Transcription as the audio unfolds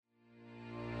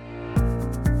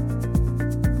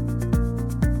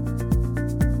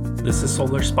This is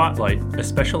Solar Spotlight, a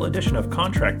special edition of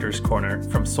Contractors Corner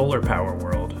from Solar Power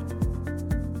World.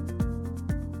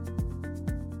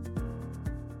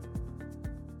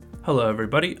 Hello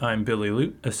everybody, I'm Billy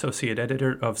Lute, Associate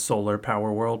Editor of Solar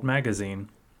Power World magazine.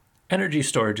 Energy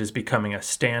storage is becoming a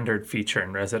standard feature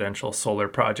in residential solar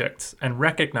projects, and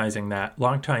recognizing that,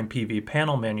 longtime PV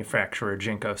panel manufacturer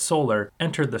Jinko Solar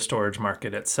entered the storage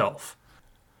market itself.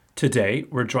 Today,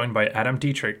 we're joined by Adam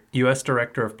Dietrich, U.S.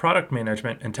 Director of Product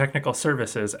Management and Technical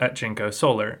Services at Jinko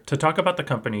Solar, to talk about the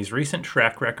company's recent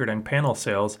track record in panel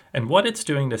sales and what it's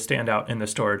doing to stand out in the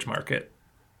storage market.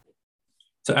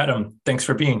 So Adam, thanks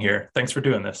for being here. Thanks for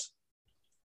doing this.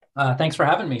 Thanks for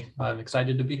having me. I'm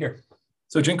excited to be here.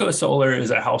 So Jinko Solar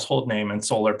is a household name in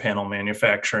solar panel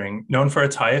manufacturing, known for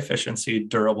its high-efficiency,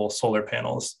 durable solar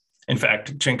panels. In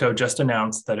fact, Jinko just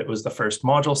announced that it was the first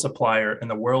module supplier in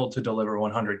the world to deliver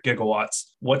 100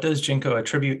 gigawatts. What does Jinko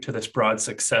attribute to this broad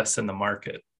success in the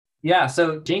market? Yeah,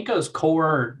 so Jinko's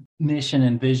core mission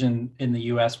and vision in the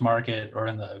US market, or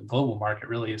in the global market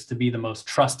really, is to be the most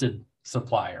trusted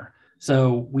supplier.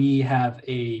 So we have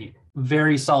a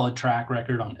very solid track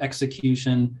record on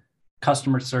execution,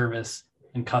 customer service,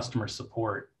 and customer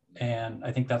support. And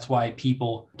I think that's why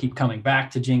people keep coming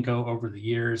back to Jinko over the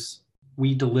years.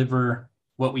 We deliver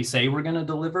what we say we're going to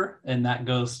deliver, and that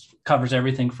covers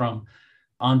everything from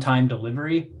on-time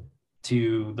delivery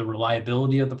to the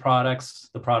reliability of the products.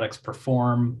 The products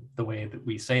perform the way that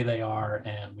we say they are,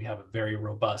 and we have a very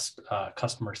robust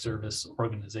customer service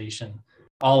organization,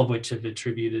 all of which have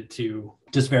attributed to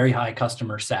just very high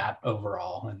customer sat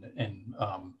overall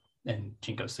and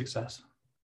Jinko's success.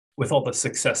 With all the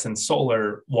success in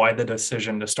solar, why the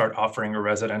decision to start offering a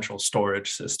residential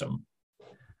storage system?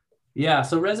 Yeah,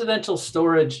 so residential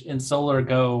storage and solar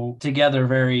go together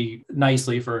very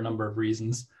nicely for a number of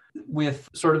reasons. With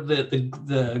sort of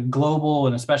the global,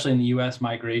 and especially in the US,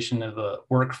 migration of the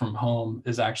work from home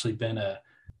has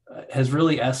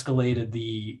really escalated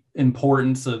the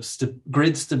importance of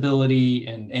grid stability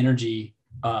and energy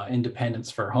independence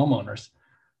for homeowners.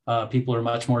 People are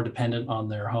much more dependent on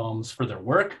their homes for their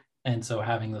work. And so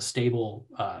having the stable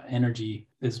energy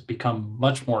has become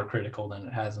much more critical than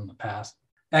it has in the past.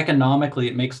 Economically,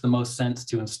 it makes the most sense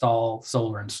to install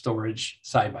solar and storage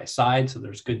side by side. So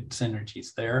there's good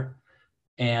synergies there.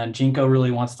 And Jinko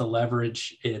really wants to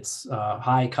leverage its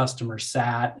high customer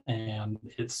sat and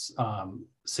its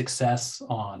success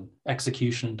on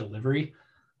execution and delivery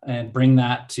and bring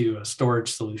that to a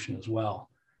storage solution as well.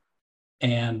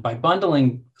 And by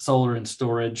bundling solar and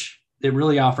storage, it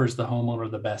really offers the homeowner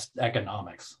the best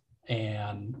economics.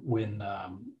 And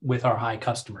with our high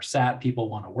customer sat, people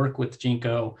want to work with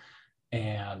Jinko.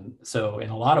 And so in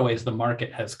a lot of ways, the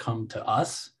market has come to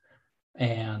us.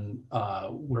 And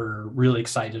we're really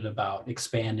excited about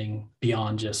expanding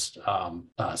beyond just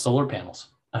solar panels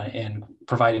and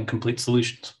providing complete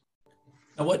solutions.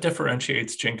 Now, what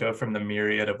differentiates Jinko from the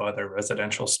myriad of other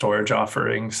residential storage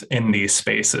offerings in these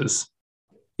spaces?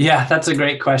 Yeah, that's a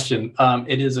great question.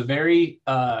 It is a very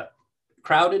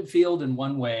crowded field in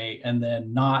one way and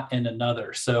then not in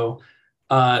another. So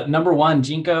number one,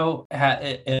 Jinko at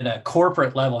a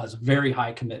corporate level has a very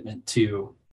high commitment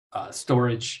to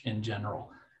storage in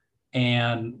general.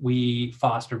 And we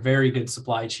foster very good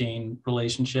supply chain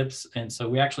relationships. And so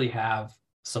we actually have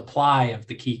supply of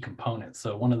the key components.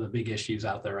 So one of the big issues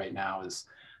out there right now is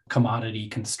commodity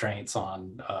constraints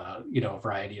on a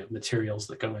variety of materials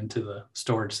that go into the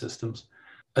storage systems.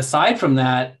 Aside from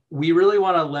that, we really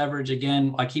want to leverage,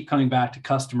 again, I keep coming back to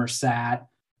customer sat,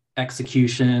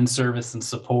 execution, service, and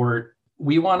support.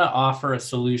 We want to offer a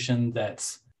solution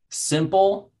that's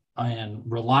simple and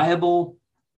reliable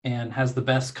and has the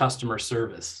best customer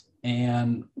service.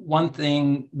 And one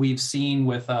thing we've seen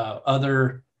with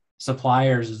other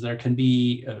suppliers is there can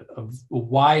be a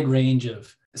wide range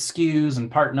of SKUs and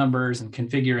part numbers and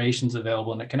configurations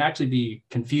available, and it can actually be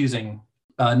confusing,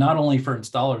 not only for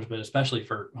installers, but especially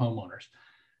for homeowners.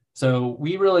 So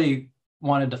we really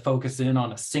wanted to focus in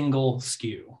on a single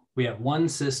SKU. We have one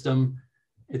system.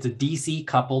 It's a DC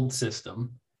coupled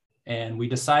system. And we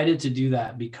decided to do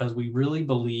that because we really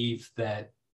believe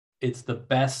that it's the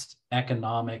best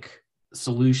economic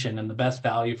solution and the best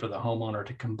value for the homeowner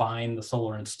to combine the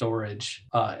solar and storage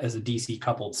as a DC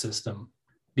coupled system,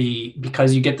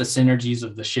 because you get the synergies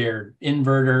of the shared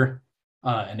inverter,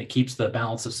 and it keeps the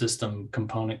balance of system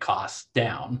component costs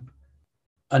down.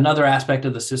 Another aspect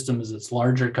of the system is its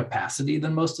larger capacity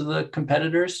than most of the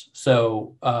competitors.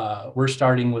 So we're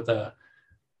starting with a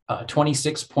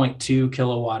 26.2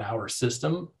 kilowatt hour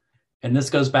system. And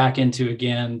this goes back into,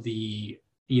 again, the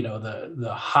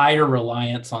higher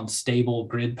reliance on stable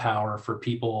grid power for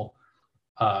people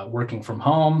working from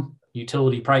home,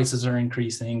 utility prices are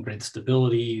increasing, grid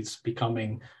stability is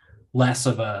becoming less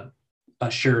of a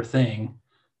sure thing.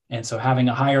 And so having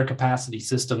a higher capacity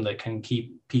system that can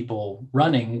keep people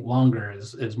running longer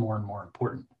is more and more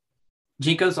important.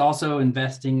 Jinko's also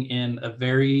investing in a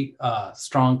very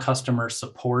strong customer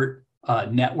support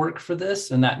network for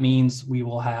this. And that means we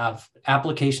will have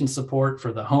application support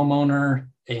for the homeowner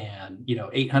and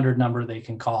 800 number they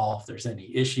can call if there's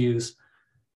any issues.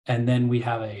 And then we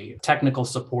have a technical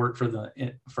support for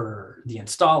the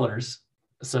installers,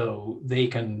 so they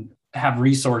can have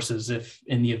resources if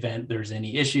in the event there's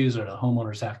any issues or the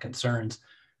homeowners have concerns.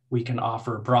 We can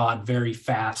offer broad, very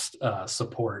fast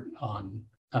support on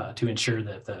to ensure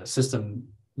that the system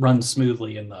runs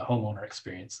smoothly and the homeowner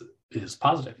experience is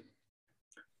positive.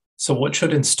 So what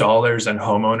should installers and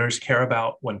homeowners care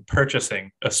about when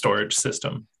purchasing a storage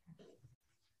system?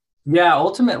 Yeah,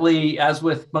 ultimately, as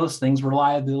with most things,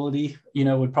 reliability,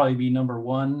 would probably be number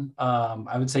one.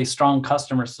 I would say strong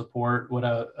customer support, what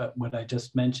I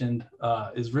just mentioned,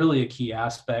 is really a key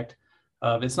aspect.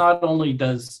 It's not only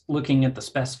does looking at the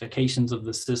specifications of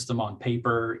the system on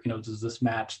paper, does this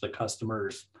match the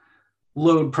customer's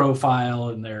load profile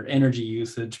and their energy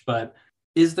usage, but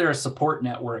is there a support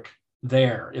network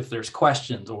there if there's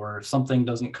questions or if something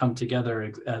doesn't come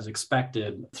together as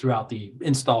expected throughout the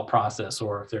install process,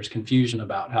 or if there's confusion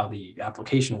about how the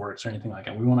application works or anything like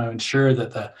that. We want to ensure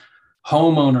that the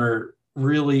homeowner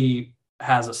really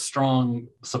has a strong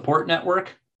support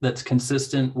network that's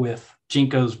consistent with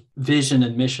Jinko's vision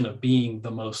and mission of being the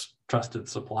most trusted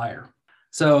supplier.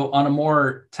 So on a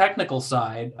more technical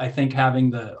side, I think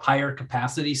having the higher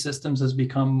capacity systems has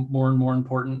become more and more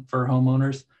important for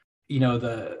homeowners.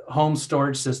 The home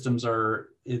storage systems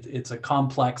it's a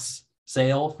complex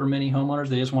sale for many homeowners.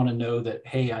 They just want to know that,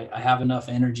 hey, I have enough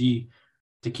energy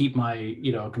to keep my,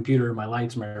 computer, my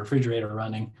lights, my refrigerator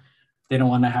running. They don't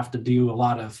want to have to do a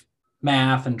lot of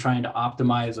math and trying to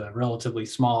optimize a relatively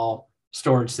small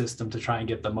storage system to try and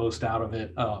get the most out of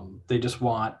it. They just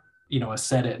want, a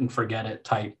set it and forget it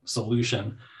type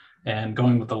solution. And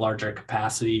going with the larger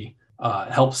capacity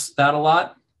helps that a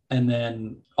lot. And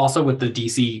then also with the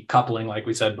DC coupling, like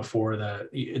we said before,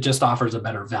 it just offers a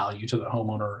better value to the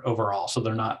homeowner overall. So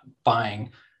they're not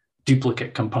buying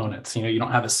duplicate components. You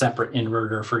don't have a separate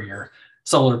inverter for your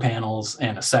solar panels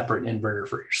and a separate inverter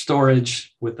for your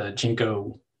storage. With the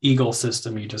Jinko Eagle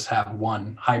system, you just have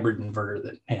one hybrid inverter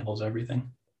that handles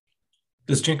everything.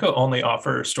 Does Jinko only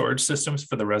offer storage systems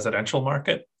for the residential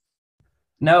market?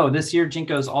 No, this year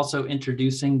Jinko is also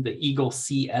introducing the Eagle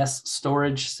CS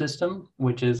storage system,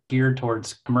 which is geared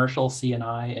towards commercial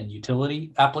C&I and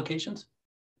utility applications.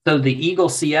 So the Eagle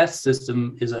CS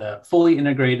system is a fully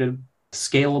integrated,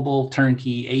 scalable,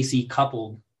 turnkey, AC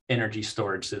coupled energy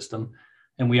storage system.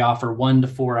 And we offer 1 to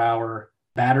 4 hour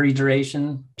battery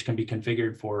duration, which can be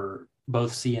configured for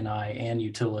both C&I and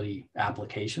utility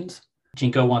applications.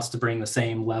 Jinko wants to bring the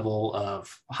same level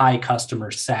of high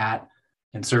customer sat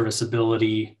and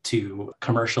serviceability to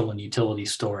commercial and utility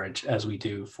storage as we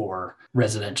do for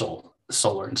residential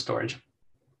solar and storage.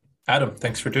 Adam,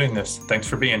 thanks for doing this. Thanks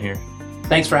for being here.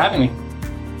 Thanks for having me.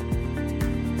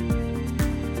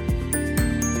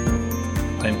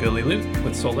 I'm Billy Lute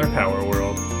with Solar Power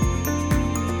World.